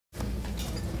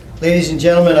Ladies and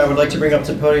gentlemen, I would like to bring up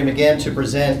to the podium again to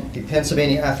present the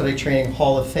Pennsylvania Athletic Training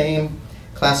Hall of Fame,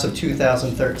 Class of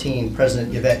 2013,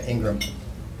 President Yvette Ingram.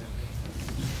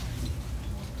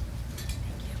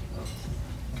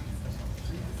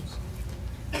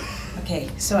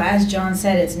 Okay, so as John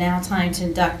said, it's now time to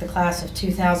induct the Class of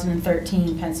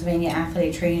 2013 Pennsylvania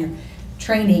Athletic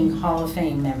Training Hall of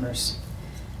Fame members.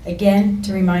 Again,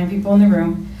 to remind people in the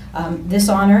room, this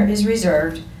honor is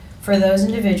reserved for those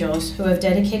individuals who have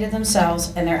dedicated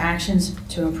themselves and their actions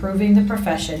to improving the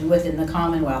profession within the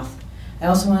Commonwealth. I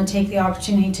also want to take the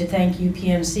opportunity to thank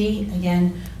UPMC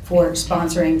again for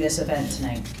sponsoring this event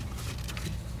tonight.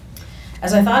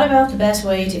 As I thought about the best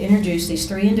way to introduce these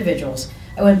three individuals,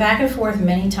 I went back and forth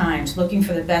many times looking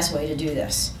for the best way to do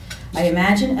this. I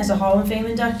imagine as a Hall of Fame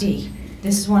inductee,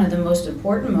 this is one of the most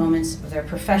important moments of their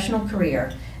professional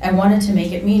career and wanted to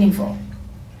make it meaningful.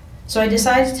 So I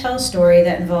decided to tell a story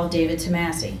that involved David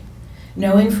Tomasi,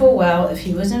 knowing full well if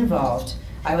he was involved,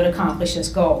 I would accomplish this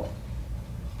goal.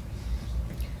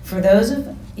 For those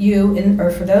of you,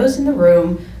 for those in the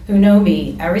room who know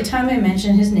me, every time I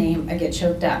mention his name, I get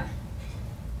choked up.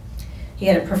 He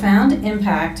had a profound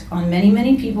impact on many,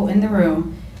 many people in the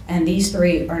room, and these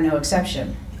three are no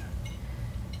exception.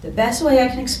 The best way I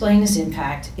can explain this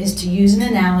impact is to use an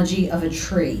analogy of a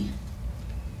tree.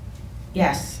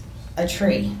 Yes, a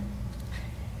tree.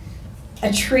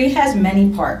 A tree has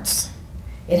many parts.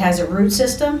 It has a root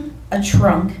system, a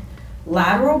trunk,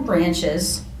 lateral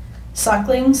branches,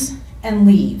 sucklings, and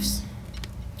leaves.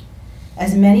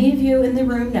 As many of you in the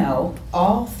room know,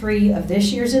 all three of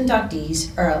this year's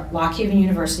inductees are Lock Haven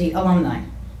University alumni.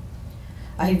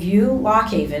 I view Lock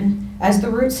Haven as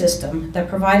the root system that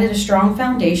provided a strong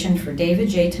foundation for David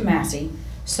J. Tomasi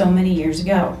so many years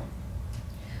ago.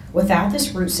 Without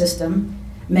this root system,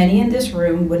 many in this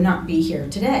room would not be here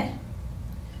today.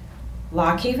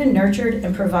 Lock Haven nurtured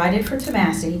and provided for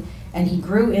Tomasi, and he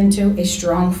grew into a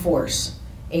strong force,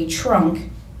 a trunk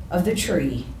of the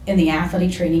tree in the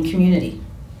athletic training community,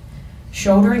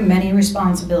 shouldering many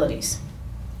responsibilities.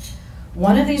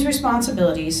 One of these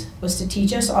responsibilities was to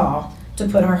teach us all to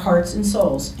put our hearts and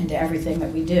souls into everything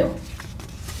that we do.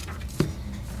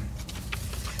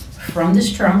 From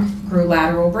this trunk grew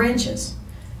lateral branches,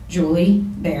 Julie,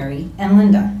 Barry, and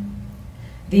Linda.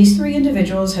 These three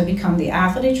individuals have become the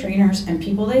athletic trainers and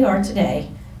people they are today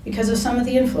because of some of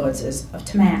the influences of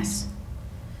Tomasi.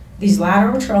 These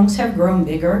lateral trunks have grown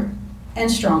bigger and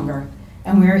stronger,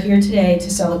 and we are here today to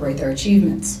celebrate their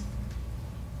achievements.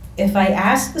 If I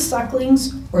ask the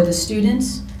sucklings or the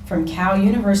students from Cal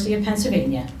University of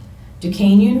Pennsylvania,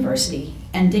 Duquesne University,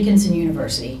 and Dickinson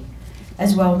University,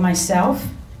 as well as myself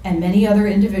and many other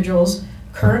individuals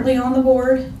currently on the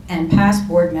board and past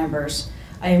board members,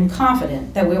 I am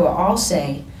confident that we will all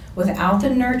say, without the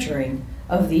nurturing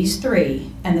of these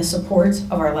three and the supports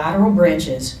of our lateral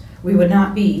branches, we would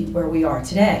not be where we are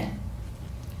today.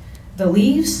 The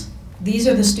leaves, these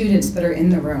are the students that are in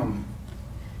the room.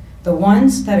 The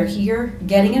ones that are here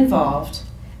getting involved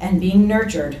and being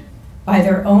nurtured by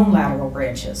their own lateral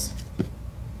branches.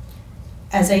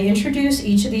 As I introduce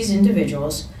each of these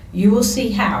individuals, you will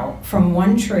see how, from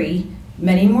one tree,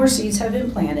 many more seeds have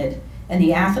been planted and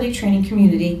the athletic training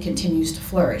community continues to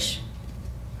flourish.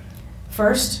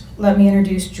 First, let me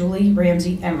introduce Julie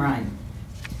Ramsey Emrheim.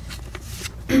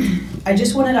 I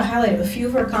just wanted to highlight a few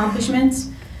of her accomplishments.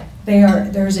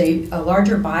 There's a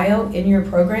larger bio in your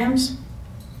programs,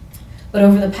 but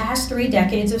over the past 3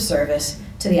 decades of service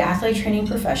to the athletic training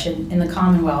profession in the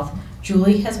Commonwealth,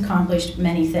 Julie has accomplished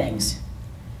many things.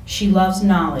 She loves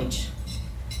knowledge.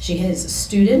 She is a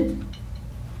student,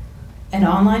 an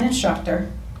online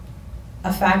instructor,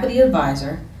 a faculty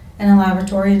advisor, and a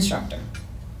laboratory instructor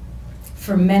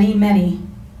for many, many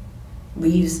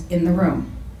leaves in the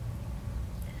room.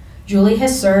 Julie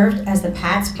has served as the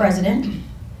PATS president.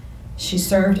 She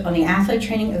served on the Athletic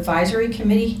Training Advisory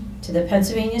Committee to the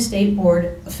Pennsylvania State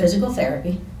Board of Physical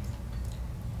Therapy.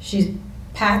 She's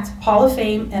PATS Hall of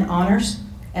Fame and Honors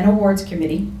and Awards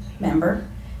Committee member,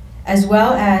 as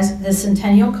well as the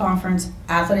Centennial Conference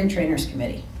Athletic Trainers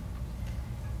Committee.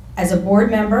 As a board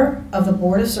member of the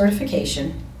Board of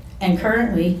Certification, and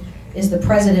currently is the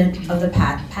president of the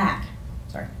PAC.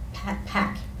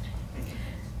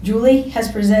 Julie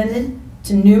has presented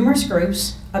to numerous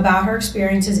groups about her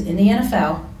experiences in the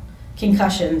NFL,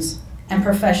 concussions, and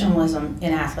professionalism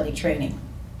in athletic training.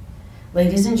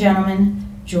 Ladies and gentlemen,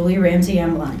 Julie Ramsey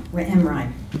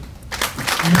Emrheim.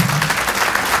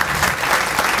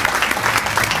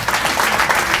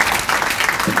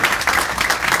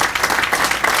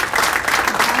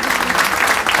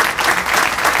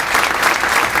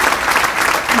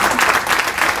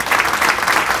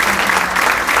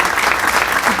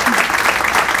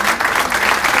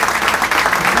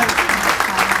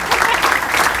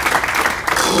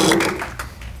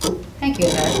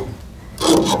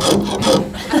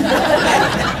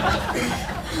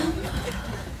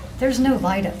 There's no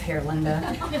light up here, Linda.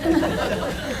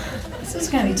 This is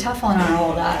going to be tough on our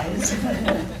old eyes.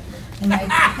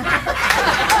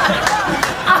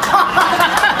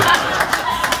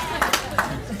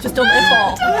 Just don't let it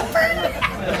fall.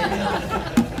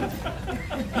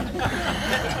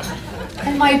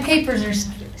 And my papers are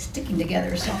sticking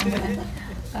together, so I'm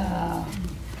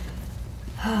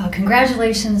gonna,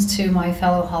 congratulations to my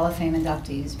fellow Hall of Fame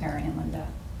inductees, Barry and Linda.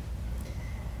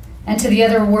 And to the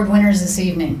other award winners this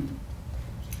evening.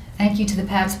 Thank you to the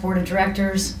PATS Board of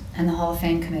Directors and the Hall of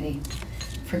Fame Committee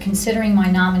for considering my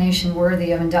nomination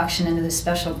worthy of induction into this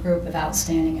special group of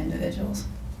outstanding individuals.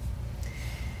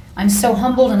 I'm so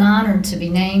humbled and honored to be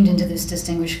named into this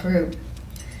distinguished group,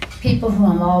 people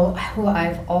who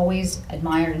I've always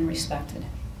admired and respected.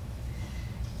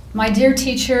 My dear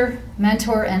teacher,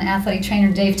 mentor, and athletic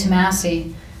trainer Dave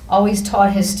Tomasi always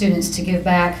taught his students to give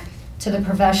back to the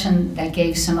profession that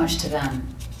gave so much to them.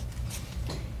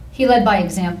 He led by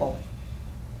example.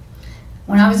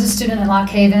 When I was a student at Lock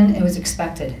Haven, it was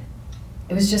expected.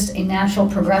 It was just a natural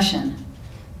progression.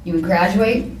 You would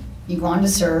graduate, you go on to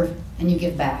serve, and you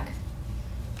give back.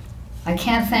 I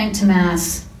can't thank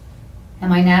Tomas and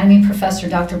my anatomy professor,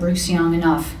 Dr. Bruce Young,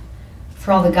 enough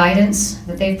for all the guidance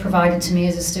that they've provided to me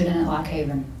as a student at Lock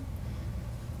Haven.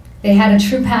 They had a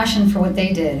true passion for what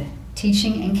they did,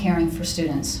 teaching and caring for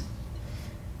students.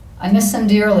 I miss them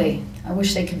dearly. I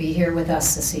wish they could be here with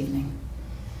us this evening.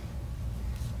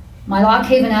 My Lock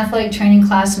Haven athletic training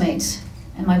classmates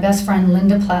and my best friend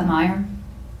Linda Plattmeyer,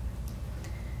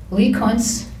 Lee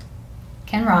Kuntz,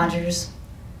 Ken Rogers,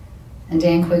 and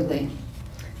Dan Quigley,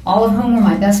 all of whom were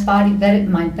my best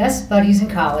buddies in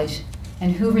college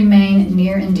and who remain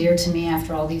near and dear to me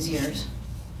after all these years.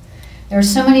 There are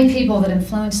so many people that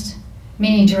influenced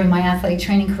me during my athletic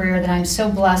training career that I'm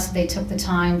so blessed they took the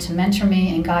time to mentor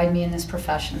me and guide me in this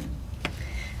profession.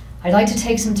 I'd like to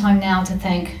take some time now to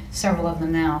thank several of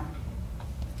them now.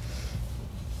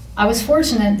 I was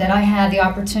fortunate that I had the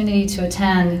opportunity to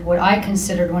attend what I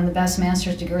considered one of the best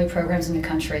master's degree programs in the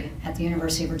country at the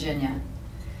University of Virginia.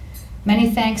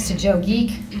 Many thanks to Joe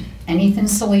Geek and Ethan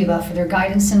Saliba for their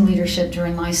guidance and leadership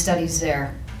during my studies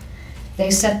there.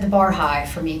 They set the bar high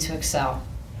for me to excel.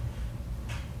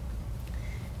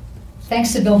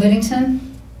 Thanks to Bill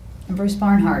Biddington and Bruce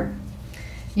Barnhart.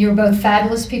 You were both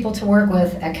fabulous people to work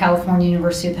with at California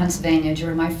University of Pennsylvania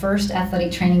during my first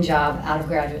athletic training job out of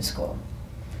graduate school.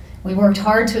 We worked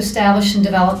hard to establish and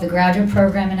develop the graduate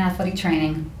program in athletic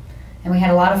training, and we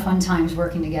had a lot of fun times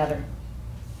working together.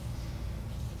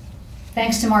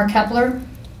 Thanks to Mark Kepler,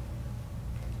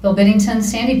 Bill Biddington,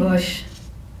 Sandy Bush,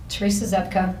 Teresa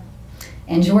Zepka,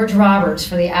 and George Roberts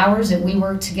for the hours that we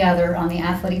worked together on the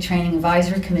Athletic Training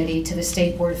Advisory Committee to the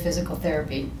State Board of Physical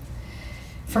Therapy.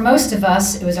 For most of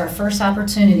us, it was our first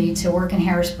opportunity to work in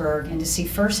Harrisburg and to see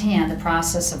firsthand the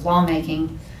process of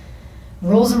lawmaking,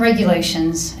 rules and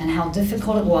regulations, and how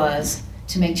difficult it was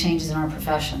to make changes in our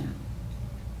profession.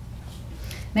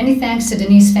 Many thanks to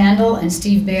Denise Fandel and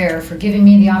Steve Baer for giving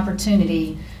me the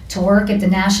opportunity to work at the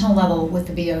national level with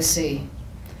the BOC.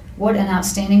 What an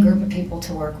outstanding group of people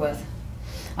to work with.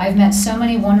 I've met so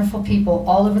many wonderful people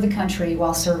all over the country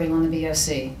while serving on the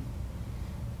BOC.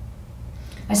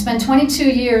 I spent 22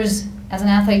 years as an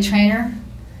athlete trainer,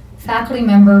 faculty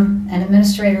member, and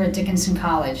administrator at Dickinson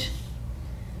College.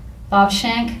 Bob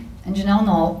Shank and Janelle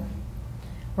Knoll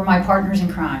were my partners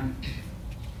in crime.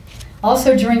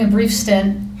 Also during a brief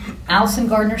stint, Allison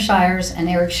Gardner-Shires and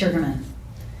Eric Sugarman.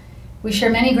 We share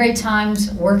many great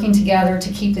times working together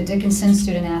to keep the Dickinson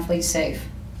student athletes safe.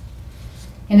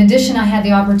 In addition, I had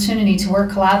the opportunity to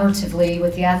work collaboratively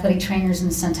with the athletic trainers in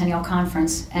the Centennial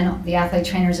Conference and the athletic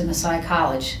trainers at Messiah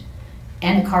College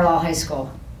and at Carlisle High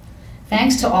School.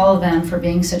 Thanks to all of them for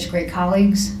being such great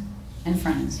colleagues and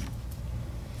friends.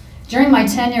 During my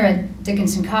tenure at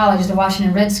Dickinson College, the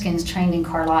Washington Redskins trained in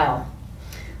Carlisle.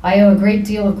 I owe a great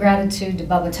deal of gratitude to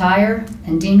Bubba Tyer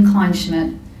and Dean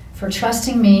Kleinschmidt for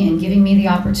trusting me and giving me the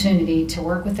opportunity to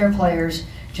work with their players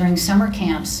during summer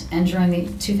camps and during the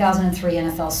 2003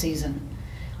 NFL season.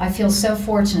 I feel so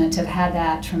fortunate to have had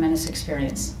that tremendous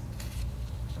experience.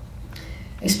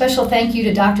 A special thank you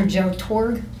to Dr. Joe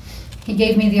Torg. He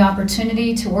gave me the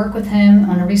opportunity to work with him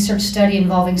on a research study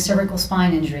involving cervical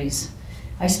spine injuries.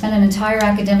 I spent an entire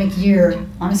academic year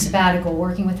on a sabbatical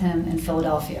working with him in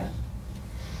Philadelphia.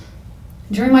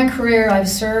 During my career, I've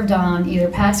served on either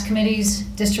PATS committees,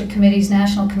 district committees,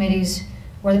 national committees,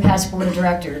 or the PATS Board of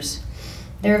Directors.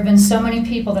 There have been so many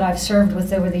people that I've served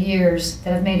with over the years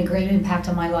that have made a great impact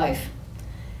on my life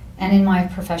and in my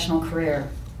professional career.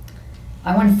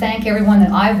 I want to thank everyone that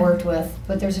I've worked with,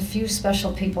 but there's a few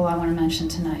special people I want to mention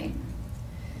tonight.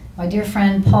 my dear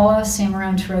friend Paula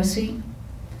Samarone-Tarosi,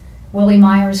 Willie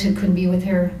Myers, who couldn't be with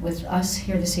us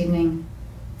here this evening,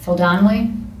 Phil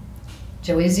Donnelly,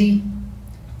 Joe Izzy,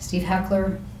 Steve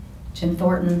Heckler, Jim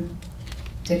Thornton,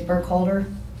 Dick Burkholder,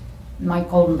 Mike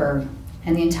Goldenberg,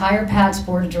 and the entire PATS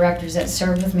Board of Directors that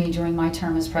served with me during my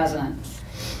term as president.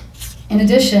 In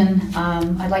addition,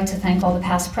 I'd like to thank all the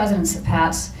past presidents of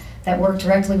PATS that worked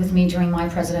directly with me during my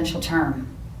presidential term.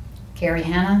 Gary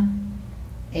Hanna,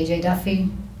 AJ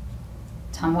Duffy,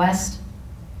 Tom West,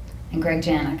 and Greg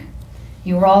Janik.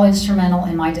 You were all instrumental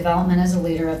in my development as a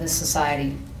leader of this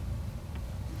society.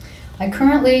 I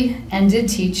currently and did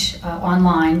teach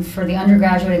online for the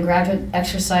undergraduate and graduate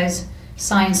exercise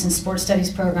science and sports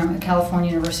studies program at California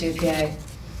University of PA.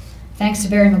 Thanks to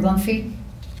Barry McGlumphy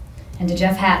and to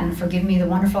Jeff Hatton for giving me the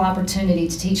wonderful opportunity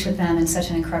to teach with them in such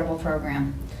an incredible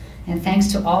program. And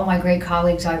thanks to all my great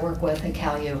colleagues I work with at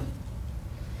CalU.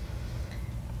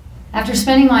 After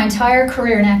spending my entire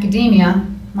career in academia,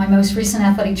 my most recent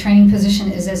athletic training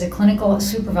position is as a clinical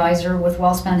supervisor with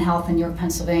WellSpan Health in York,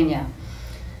 Pennsylvania.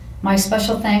 My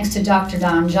special thanks to Dr.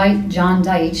 John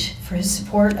Deitch for his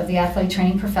support of the athletic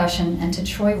training profession, and to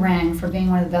Troy Rang for being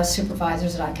one of the best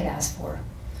supervisors that I could ask for.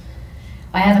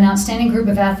 I have an outstanding group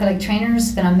of athletic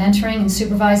trainers that I'm mentoring and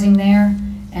supervising there,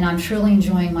 and I'm truly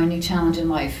enjoying my new challenge in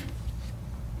life.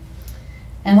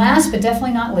 And last but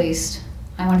definitely not least,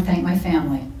 I want to thank my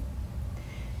family.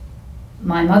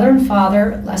 My mother and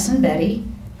father, Les and Betty,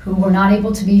 who were not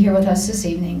able to be here with us this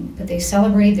evening, but they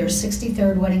celebrated their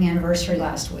 63rd wedding anniversary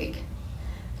last week.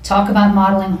 Talk about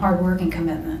modeling hard work and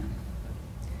commitment.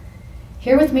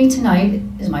 Here with me tonight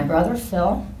is my brother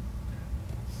Phil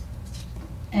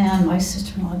and my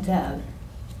sister-in-law Deb,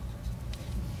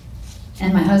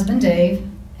 and my husband Dave,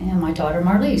 and my daughter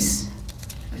Marlise.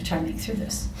 I'm going to try to make it through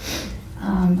this.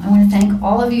 I want to thank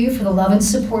all of you for the love and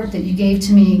support that you gave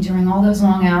to me during all those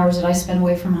long hours that I spent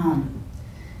away from home,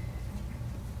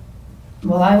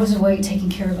 while I was away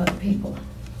taking care of other people.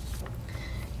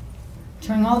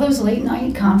 During all those late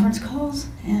night conference calls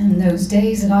and those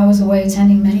days that I was away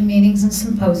attending many meetings and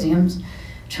symposiums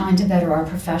trying to better our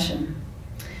profession,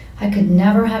 I could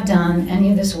never have done any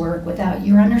of this work without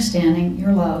your understanding,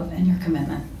 your love, and your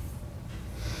commitment.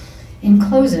 In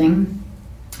closing,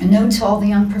 a note to all the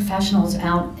young professionals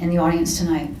out in the audience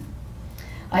tonight.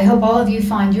 I hope all of you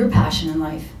find your passion in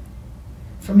life.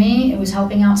 For me, it was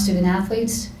helping out student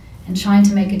athletes and trying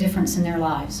to make a difference in their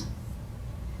lives.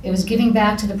 It was giving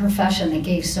back to the profession that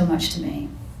gave so much to me.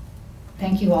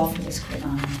 Thank you all for this great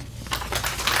honor.